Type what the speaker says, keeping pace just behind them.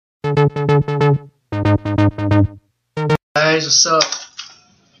guys, what's up?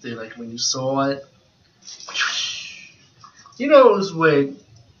 They like when you saw it. You know, it was weird.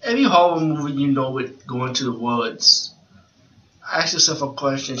 Every horror movie you know it going to the woods. Ask yourself a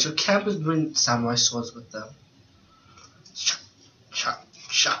question. Should campers bring samurai swords with them? Chop, chop,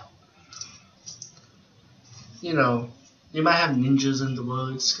 chop. You know, you might have ninjas in the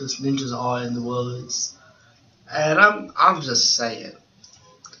woods, because ninjas are in the woods. And I'm just saying.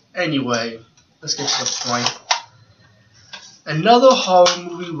 Anyway, let's get to the point. Another horror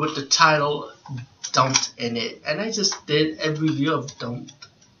movie with the title Dumped in it. And I just did a review of Don't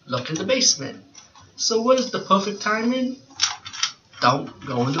Look in the Basement. So what is the perfect timing? Don't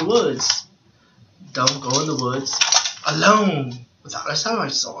go in the woods. Don't go in the woods alone without a samurai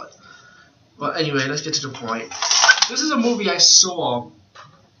sword. Well, anyway, let's get to the point. This is a movie I saw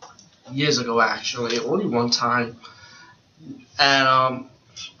years ago, actually, only one time. And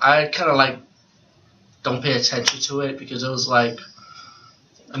I kind of like don't pay attention to it because it was like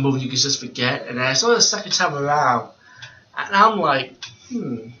a movie you could just forget. And I saw it the second time around, and I'm like,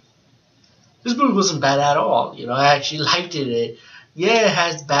 this movie wasn't bad at all. You know, I actually liked it. Yeah, it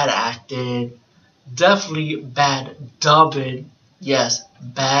has bad acting, definitely bad dubbing. Yes,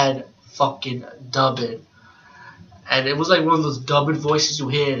 bad fucking dubbing. And it was like one of those dubbing voices you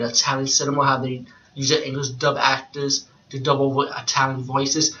hear in Italian cinema, how they use their English dub actors to dub over Italian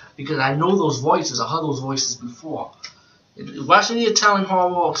voices, because I know those voices. I heard those voices before. Watching the Italian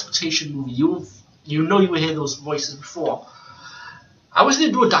horror exploitation movie, you know you would hear those voices before. I wish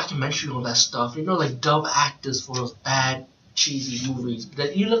they'd do a documentary on that stuff. You know, like dub actors for those bad, cheesy movies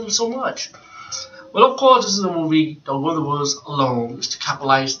that you love them so much. Well, of course, this is a movie that one of the words alone is to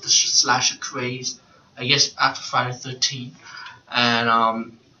capitalize the slasher craze. I guess after Friday the 13th,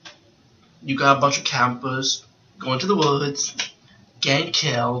 and you got a bunch of campers going to the woods, getting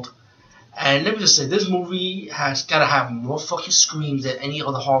killed, and let me just say, this movie has got to have more fucking screams than any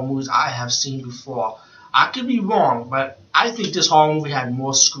other horror movies I have seen before. I could be wrong, but I think this horror movie had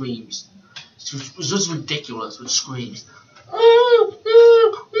more screams. It was just ridiculous with screams.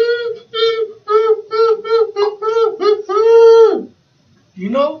 You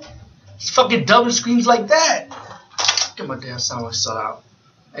know? It's fucking dumb and screams like that. Get my damn samurai sword out.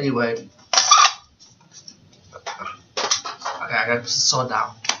 Anyway. Okay, I got the sword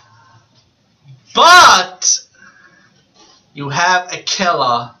down. But you have a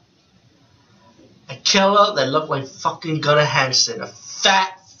killer. A killer that looked like fucking Gunnar Hansen. A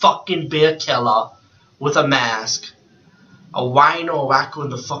fat fucking bear killer with a mask. A wino wacko in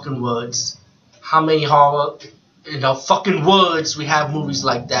the fucking woods. How many horror fucking woods we have movies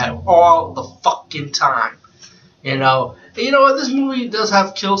like that all the fucking time. You know what, this movie does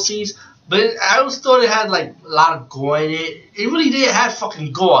have kill scenes, but I always thought it had like a lot of gore in it. It really did have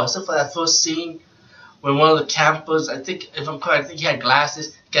fucking gore, except for that first scene when one of the campers, I think, if I'm correct, I think he had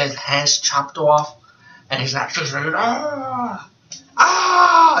glasses, got his hands chopped off, and he's like,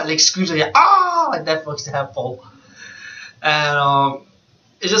 like screams like that for example. And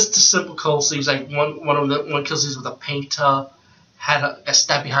it's just a simple kill scenes. Like one kill scenes with a painter had a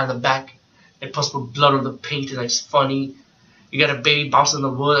stab behind the back and possible blood on the paint, and it's funny. You got a baby bouncing in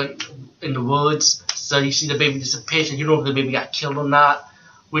the woods, so you see the baby disappear, and you know if the baby got killed or not.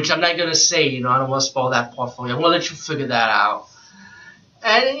 Which I'm not gonna say. I don't want to spoil that part for you. I'm gonna let you figure that out.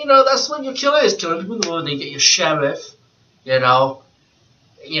 And that's what your killer is, killing people in the woods. Then you get your sheriff,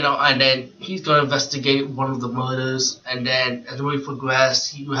 and then he's gonna investigate one of the murders, and then as the movie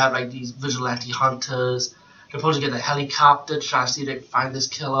progresses, you have like these vigilante hunters. They're supposed to get a helicopter to try to see if they can find this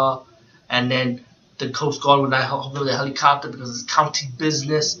killer, and then the Coast Guard will not help them with the helicopter because it's county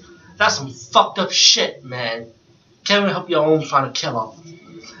business. That's some fucked up shit, man. Can't even help your own trying to kill him.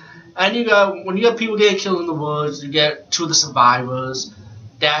 And when you got people getting killed in the woods, you get two of the survivors.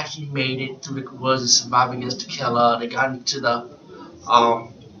 They actually made it through the woods and survived against the killer. They got into the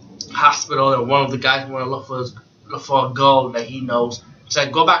hospital, and one of the guys want to look for a girl that he knows. He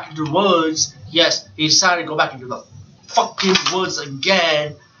said, go back into the woods. Yes, he decided to go back into the fucking woods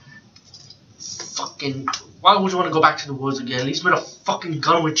again. Fucking, why would you want to go back to the woods again? At least bring a fucking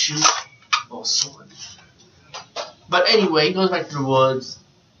gun with you. Or sword. But anyway, he goes back to the woods.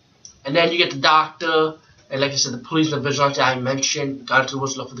 And then you get the doctor. And like I said, the police and the vigilante I mentioned got into the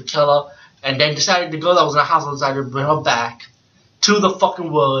woods to look for the killer. And then decided the girl that was in the hospital decided to bring her back to the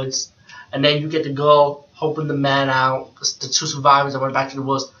fucking woods. And then you get the girl helping the man out. The two survivors that went back to the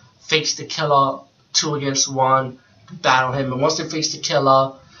woods face the killer 2 against 1 to battle him. And once they face the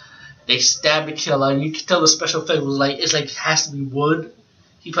killer, they stab the killer. And you can tell the special effect was like, it has to be wood.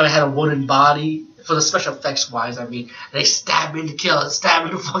 He probably had a wooden body. For the special effects wise, I mean. And they stabbing the killer,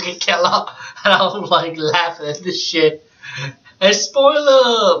 stabbing the fucking killer. And I was like laughing at this shit. And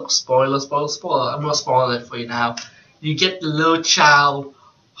spoiler! Spoiler. I'm gonna spoil it for you now. You get the little child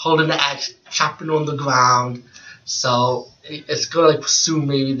holding the axe, chopping on the ground. So it's gonna like assume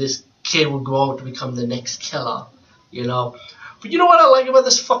maybe this kid will grow up to become the next killer, you know. But you know what I like about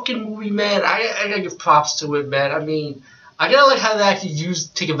this fucking movie, man? I gotta give props to it, man. I mean, I gotta like how they actually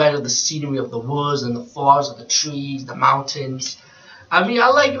take advantage of the scenery of the woods and the forest, of the trees, the mountains. I mean, I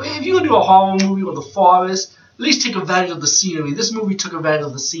like if you're gonna do a horror movie with the forest, at least take advantage of the scenery. This movie took advantage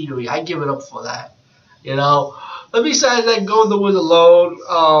of the scenery. I give it up for that, you know. But besides that, Go in the Woods alone,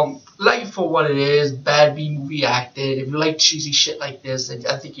 like it for what it is, bad B movie acting. If you like cheesy shit like this, then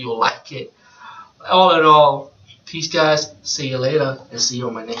I think you'll like it. All in all, peace, guys. See you later, and see you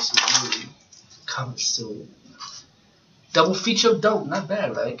on my next movie. Coming soon. Double feature, dope, not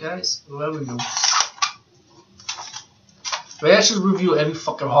bad, right, guys? Whoever you. They actually review every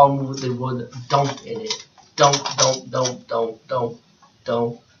fucking horror movie they would. Don't in it. Don't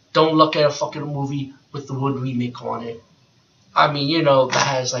look at a fucking movie with the wood remake on it. I mean, you know, that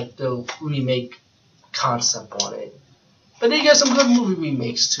has like the remake concept on it. But they got some good movie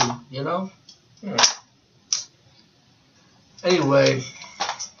remakes too, you know? Yeah. Anyway,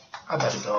 I better go.